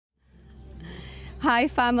Hi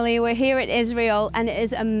family, we're here at Israel and it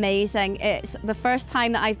is amazing. It's the first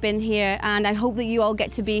time that I've been here and I hope that you all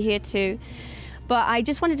get to be here too. But I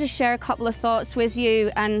just wanted to share a couple of thoughts with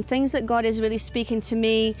you and things that God is really speaking to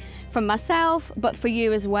me from myself, but for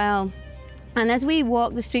you as well. And as we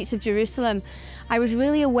walk the streets of Jerusalem, I was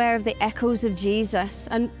really aware of the echoes of Jesus.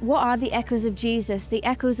 And what are the echoes of Jesus? The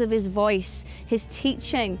echoes of his voice, his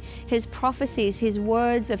teaching, his prophecies, his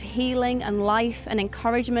words of healing and life and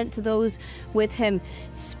encouragement to those with him,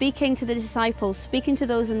 speaking to the disciples, speaking to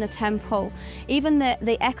those in the temple. Even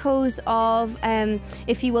the echoes of,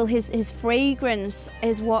 if you will, his fragrance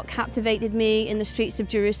is what captivated me in the streets of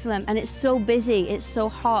Jerusalem. And it's so busy, it's so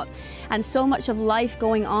hot, and so much of life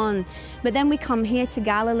going on. But then we come here to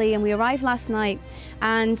Galilee and we arrived last night.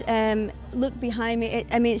 And look behind me,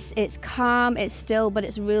 it's calm, it's still, but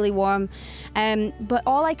it's really warm. But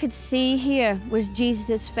all I could see here was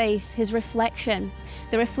Jesus' face, his reflection,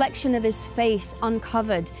 the reflection of his face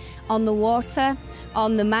uncovered on the water,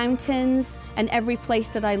 on the mountains, and every place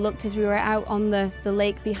that I looked as we were out on the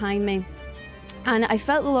lake behind me. And I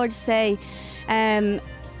felt the Lord say to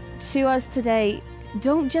us today,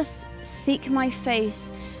 don't just seek my face,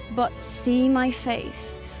 but see my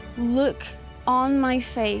face. Look on my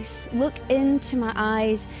face, look into my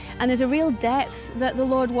eyes. And there's a real depth that the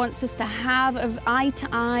Lord wants us to have of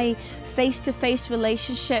eye-to-eye, face-to-face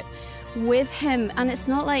relationship with him. And it's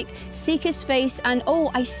not like seek his face and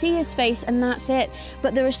oh, I see his face and that's it,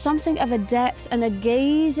 but there is something of a depth and a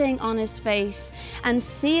gazing on his face and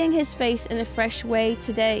seeing his face in a fresh way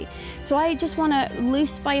today. So I just want to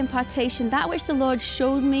loose by impartation that which the Lord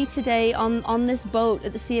showed me today on this boat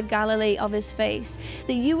at the Sea of Galilee of his face,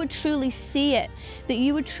 that you would truly see it, that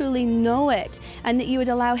you would truly know it, and that you would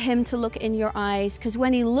allow him to look in your eyes, because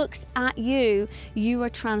when he looks at you, you are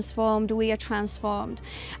transformed, we are transformed.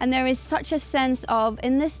 And there is such a sense of,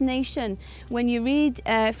 in this nation, when you read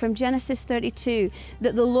from Genesis 32,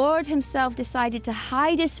 that the Lord himself decided to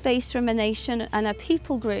hide his face from a nation and a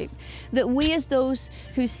people group, that we as those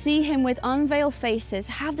who see him with unveiled faces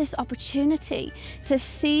have this opportunity to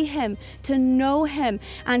see him, to know him,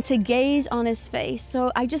 and to gaze on his face.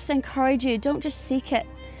 So I just encourage you, don't just seek it,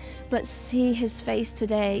 but see his face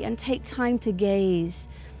today and take time to gaze.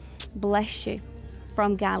 Bless you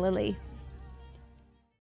from Galilee.